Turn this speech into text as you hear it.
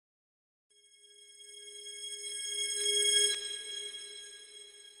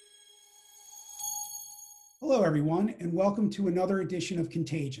Hello, everyone, and welcome to another edition of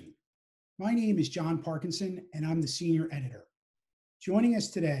Contagion. My name is John Parkinson, and I'm the senior editor. Joining us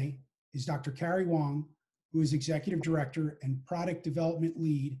today is Dr. Carey Hwang, who is Executive Director and Product Development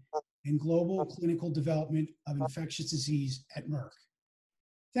Lead in Global Clinical Development of Infectious Disease at Merck.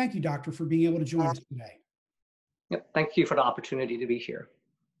 Thank you, Doctor, for being able to join us today. Yep, thank you for the opportunity to be here.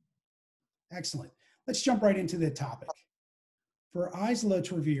 Excellent. Let's jump right into the topic. For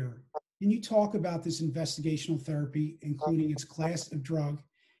Islatravir, can you talk about this investigational therapy, including its class of drug,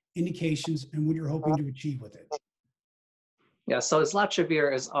 indications, and what you're hoping to achieve with it? Yeah, so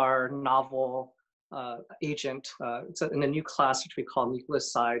Islatravir is our novel agent. It's in a new class which we call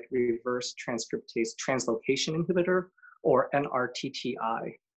nucleoside reverse transcriptase translocation inhibitor, or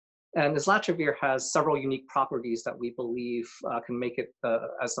NRTTI. And Islatravir has several unique properties that we believe can make it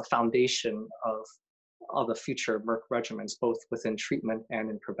as the foundation of the future Merck regimens, both within treatment and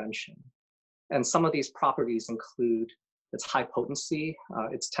in prevention. And some of these properties include its high potency.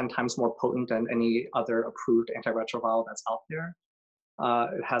 It's 10 times more potent than any other approved antiretroviral that's out there.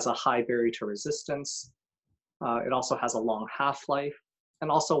 It has a high barrier to resistance. It also has a long half-life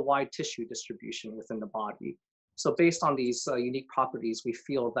and also wide tissue distribution within the body. So based on these unique properties, we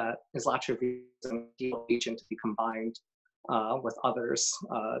feel that Islatravir is an ideal agent to be combined with others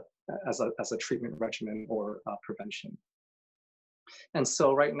as a treatment regimen or prevention. And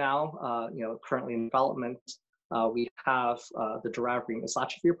so right now, currently in development, we have the Doravirine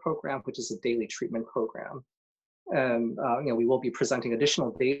Islatravir program, which is a daily treatment program. And we will be presenting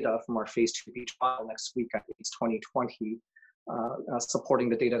additional data from our phase 2b trial next week at AIDS 2020, supporting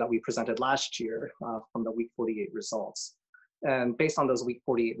the data that we presented last year from the week 48 results. And based on those week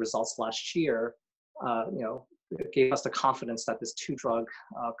 48 results last year, it gave us the confidence that this two-drug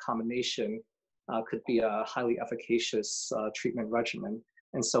combination could be a highly efficacious treatment regimen.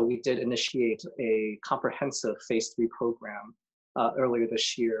 And so we did initiate a comprehensive phase 3 program earlier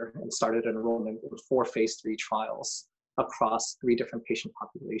this year and started enrollment in 4 phase 3 trials across 3 different patient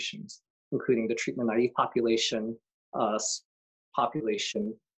populations, including the treatment-naive population, as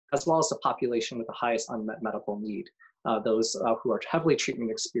well as the population with the highest unmet medical need, those who are heavily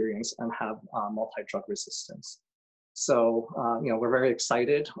treatment experienced and have multi-drug resistance. So, we're very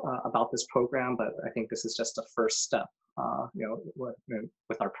excited about this program, but I think this is just the first step,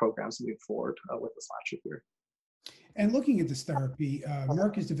 with our programs moving forward with Islatravir. And looking at this therapy,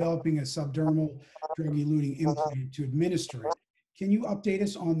 Merck is developing a subdermal drug-eluting implant to administer it. Can you update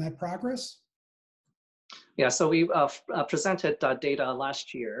us on that progress? Yeah, so we presented data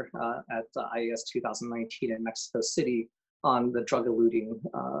last year at IAS 2019 in Mexico City on the drug-eluting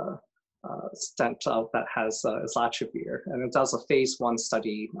stent that has Islatravir, and it was a phase 1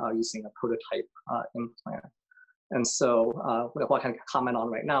 study using a prototype implant. And so what I can comment on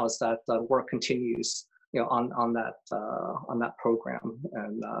right now is that work continues, on that program,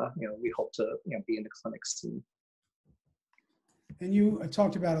 and we hope to be in the clinic soon. And you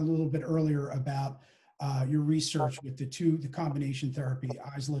talked about a little bit earlier about your research with the combination therapy,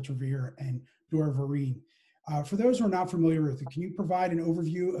 Islatravir and Doravirine. For those who are not familiar with it, can you provide an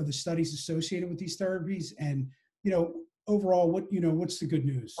overview of the studies associated with these therapies, and overall, what's the good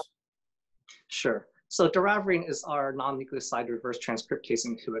news? Sure. So Doravirine is our non-nucleoside reverse transcriptase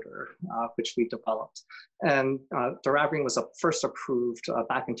inhibitor, which we developed, and Doravirine was first approved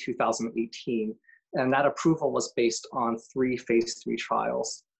back in 2018, and that approval was based on 3 phase 3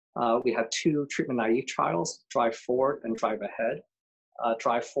 trials. We had 2 treatment-naive trials, Drive Forward and Drive Ahead.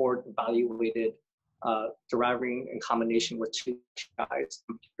 Drive Forward evaluated Doravirine in combination with 2 NRTIs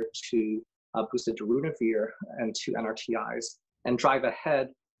compared to boosted Doravirine and 2 NRTIs. And Drive Ahead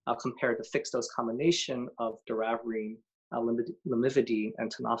compared the fixed-dose combination of Doravirine, lamivudine,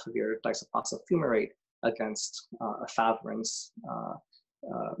 and tenofovir disoproxil fumarate against efavirenz,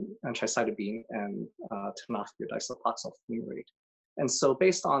 anthracycline, and tenofovir disoproxil fumarate. And so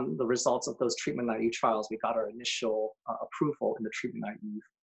based on the results of those treatment-naive trials, we got our initial approval in the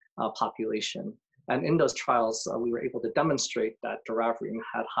treatment-naive population. And in those trials, we were able to demonstrate that Doravirine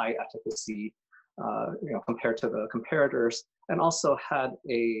had high efficacy, compared to the comparators, and also had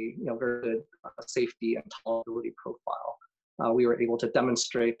a very good safety and tolerability profile. We were able to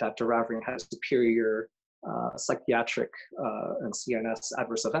demonstrate that Doravirine had a superior psychiatric and CNS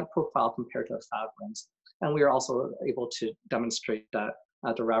adverse event profile compared to efavirenz. And we were also able to demonstrate that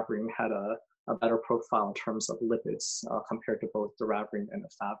Doravirine had a better profile in terms of lipids compared to both Doravirine and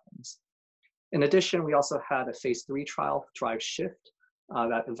efavirenz. In addition, we also had a phase 3 trial, Drive Shift,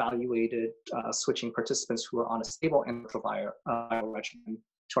 that evaluated switching participants who were on a stable antiretroviral regimen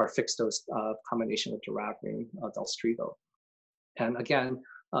to our fixed dose combination with Doravirine, Delstrigo. And again,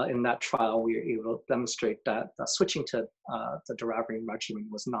 In that trial, we were able to demonstrate that switching to the Doravirine regimen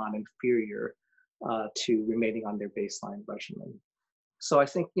was non-inferior to remaining on their baseline regimen. So I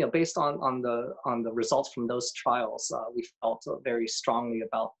think, based on the results from those trials, we felt very strongly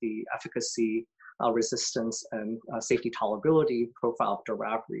about the efficacy, resistance, and safety tolerability profile of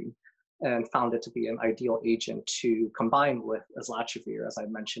Doravirine, and found it to be an ideal agent to combine with Islatravir, as I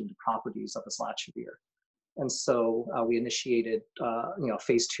mentioned, the properties of Islatravir. And so we initiated,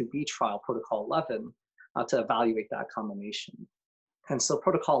 phase 2b trial, protocol 11, to evaluate that combination. And so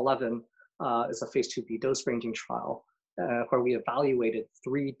protocol 11 is a phase 2b dose ranging trial where we evaluated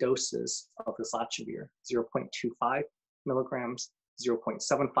 3 doses of Islatravir: 0.25 milligrams,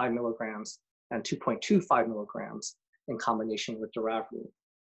 0.75 milligrams, and 2.25 milligrams in combination with Doravirine.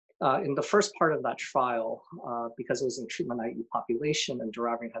 In the first part of that trial, because it was in treatment-naive population and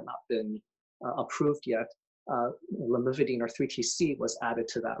Doravirine had not been approved yet, lamivudine or 3-TC was added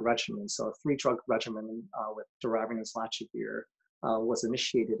to that regimen. So a 3-drug regimen with Doravirine and Islatravir was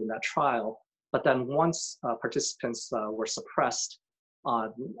initiated in that trial. But then once participants were suppressed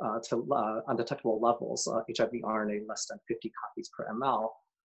to undetectable levels, HIV RNA less than 50 copies per ml,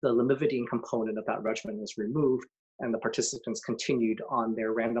 the lamivudine component of that regimen was removed, and the participants continued on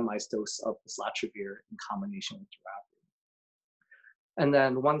their randomized dose of Islatravir in combination with Doravirine. And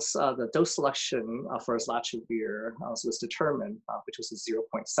then once the dose selection for Islatravir was determined, which was a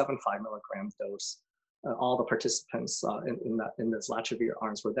 0.75 milligram dose, all the participants in the Islatravir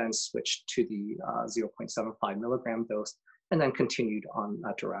arms were then switched to the 0.75 milligram dose and then continued on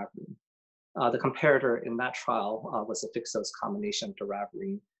Doravirine. The comparator in that trial was a fixed-dose combination of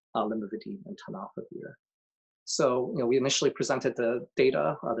Doravirine, lamivudine, and tenofovir. So, we initially presented the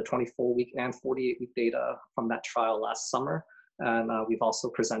data, the 24-week and 48-week data from that trial last summer. And we've also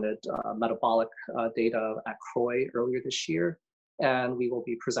presented metabolic data at CROI earlier this year. And we will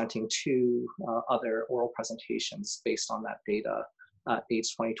be presenting 2 other oral presentations based on that data at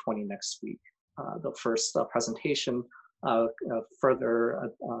AIDS 2020 next week. The first presentation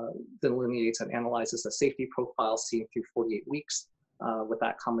further delineates and analyzes the safety profile seen through 48 weeks with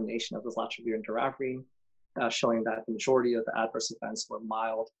that combination of Islatravir and Doravirine, showing that the majority of the adverse events were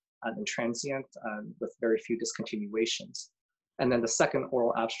mild and transient with very few discontinuations. And then the second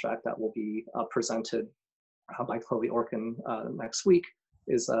oral abstract that will be presented by Chloe Orkin next week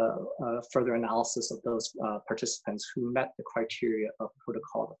is a further analysis of those participants who met the criteria of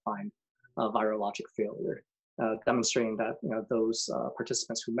protocol-defined virologic failure, demonstrating that those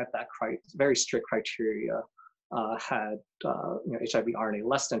participants who met that very strict criteria had HIV RNA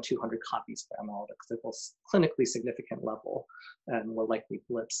less than 200 copies per ml at a clinically significant level and were likely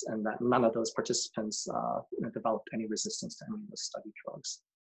blips, and that none of those participants developed any resistance to any of the study drugs.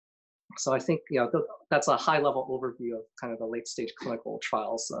 So I think that's a high-level overview of kind of the late-stage clinical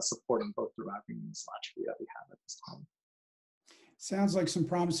trials supporting both Doravirine and Islatravir that we have at this time. Sounds like some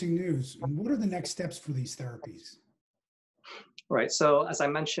promising news. And what are the next steps for these therapies? Right. So as I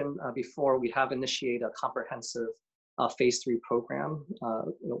mentioned before, we have initiated a comprehensive phase 3 program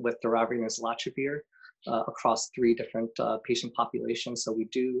with Doravirine and Islatravir across 3 different patient populations. So we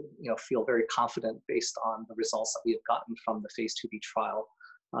do feel very confident based on the results that we have gotten from the phase 2b trial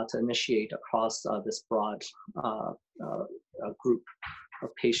to initiate across this broad group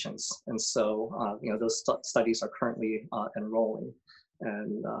of patients. And so, those studies are currently enrolling.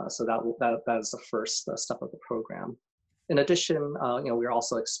 And so that is the first step of the program. In addition, we're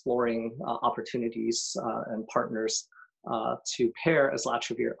also exploring opportunities and partners to pair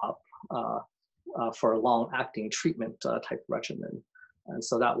Islatravir up for a long-acting treatment type regimen. And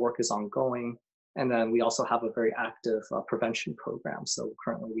so that work is ongoing. And then we also have a very active prevention program. So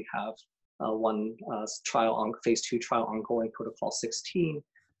currently we have one phase 2 trial ongoing, protocol 16,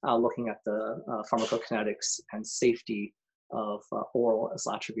 looking at the pharmacokinetics and safety of oral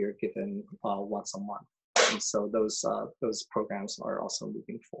Islatravir given once a month. And so those programs are also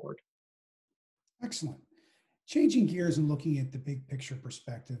moving forward. Excellent. Changing gears and looking at the big picture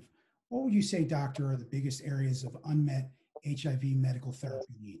perspective, what would you say, doctor, are the biggest areas of unmet HIV medical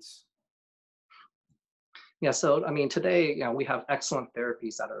therapy needs? Yeah, so today, we have excellent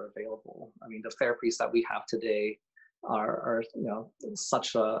therapies that are available. The therapies that we have today are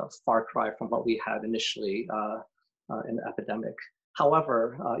such a far cry from what we had initially in the epidemic.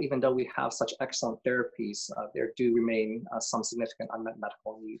 However, even though we have such excellent therapies, there do remain some significant unmet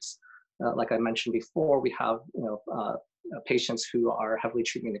medical needs. Like I mentioned before, we have patients who are heavily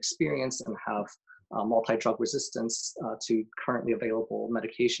treatment experienced and have multi-drug resistance to currently available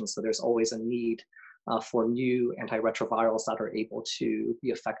medications. So there's always a need for new antiretrovirals that are able to be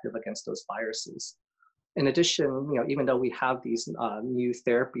effective against those viruses. In addition, even though we have these new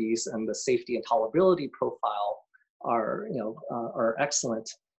therapies and the safety and tolerability profile are excellent,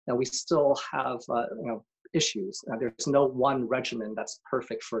 we still have issues. There's no one regimen that's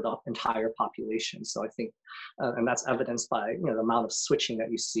perfect for the entire population. So I think, and that's evidenced by the amount of switching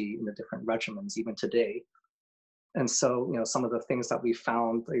that you see in the different regimens even today. And so some of the things that we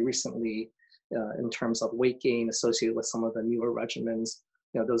found very recently in terms of weight gain associated with some of the newer regimens,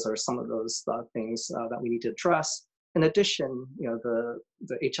 those are some of those things that we need to address. In addition,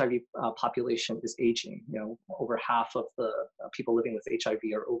 the HIV population is aging. Over half of the people living with HIV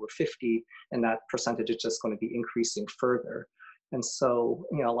are over 50, and that percentage is just going to be increasing further. And so,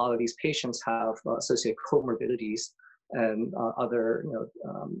 a lot of these patients have associated comorbidities and other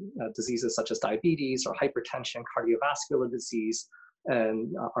diseases such as diabetes or hypertension, cardiovascular disease,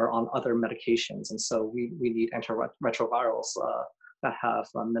 and are on other medications. And so we need antiretrovirals that have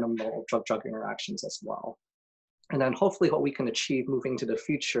minimal drug-drug interactions as well. And then hopefully what we can achieve moving to the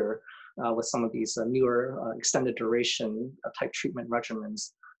future with some of these newer extended duration type treatment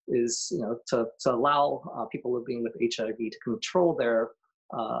regimens is to allow people living with HIV to control their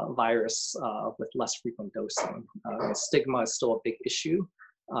virus with less frequent dosing. Stigma is still a big issue.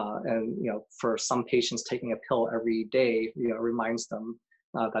 And for some patients, taking a pill every day reminds them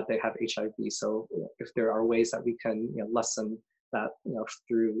that they have HIV. So if there are ways that we can lessen that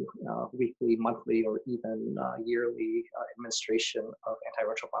through weekly, monthly, or even yearly administration of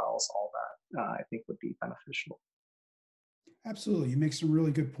antiretrovirals, all that I think would be beneficial. Absolutely. You make some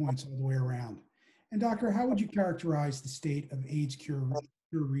really good points all the way around. And doctor, how would you characterize the state of AIDS cure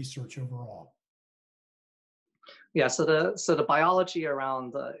research overall? Yeah, so the biology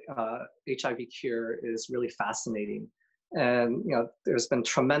around the HIV cure is really fascinating. And there's been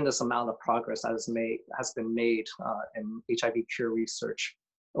tremendous amount of progress that has been made in HIV cure research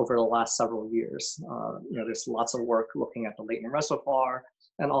over the last several years. There's lots of work looking at the latent reservoir,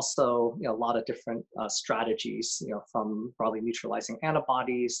 and also a lot of different strategies, from broadly neutralizing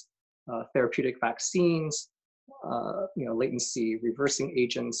antibodies, therapeutic vaccines, latency reversing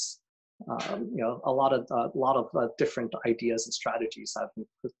agents. A lot of different ideas and strategies have been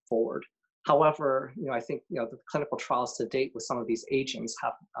put forward. However, I think the clinical trials to date with some of these agents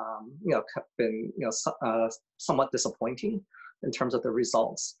have been somewhat disappointing in terms of the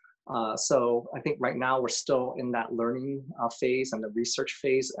results. So I think right now we're still in that learning phase and the research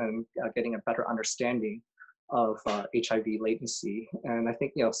phase, and getting a better understanding of HIV latency. And I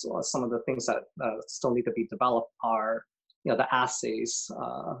think so some of the things that still need to be developed are the assays,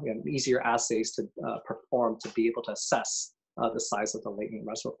 easier assays to perform to be able to assess the size of the latent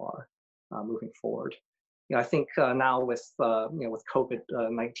reservoir. Moving forward, I think now with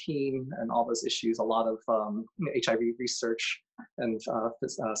COVID-19 and all those issues, a lot of HIV research and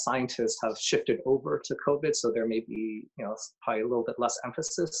scientists have shifted over to COVID. So there may be probably a little bit less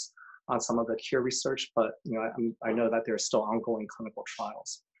emphasis on some of the cure research, but I know that there are still ongoing clinical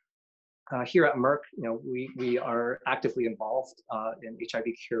trials. Here at Merck, we are actively involved in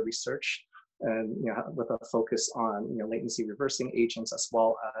HIV cure research, and with a focus on latency reversing agents, as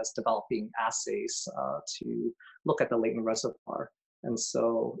well as developing assays to look at the latent reservoir. And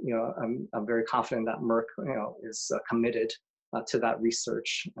so I'm very confident that Merck is committed to that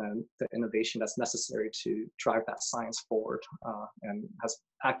research and the innovation that's necessary to drive that science forward, and has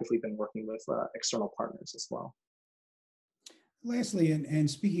actively been working with external partners as well. Lastly, and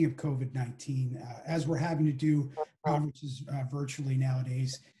speaking of COVID-19, as we're having to do conferences virtually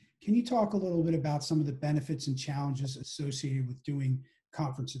nowadays, can you talk a little bit about some of the benefits and challenges associated with doing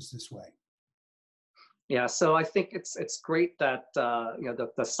conferences this way? Yeah, so I think it's great that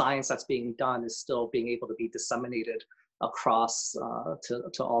the science that's being done is still being able to be disseminated across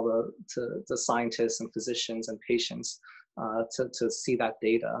to all the scientists and physicians and patients to see that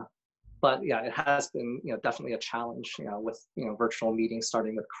data. But yeah, it has been definitely a challenge with virtual meetings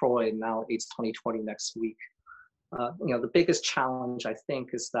starting with CROI and now AIDS 2020 next week. The biggest challenge, I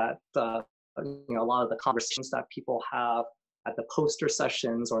think, is that a lot of the conversations that people have at the poster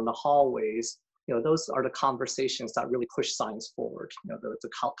sessions or in the hallways, those are the conversations that really push science forward. The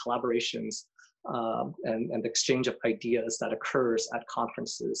collaborations and the exchange of ideas that occurs at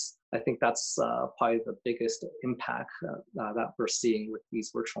conferences. I think that's probably the biggest impact that we're seeing with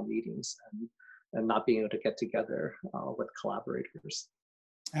these virtual meetings, and not being able to get together with collaborators.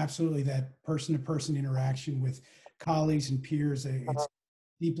 Absolutely, that person-to-person interaction with colleagues and peers, it's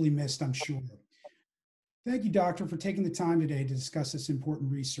deeply missed, I'm sure. Thank you, doctor, for taking the time today to discuss this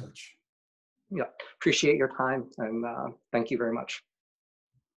important research. Yeah, appreciate your time, and thank you very much.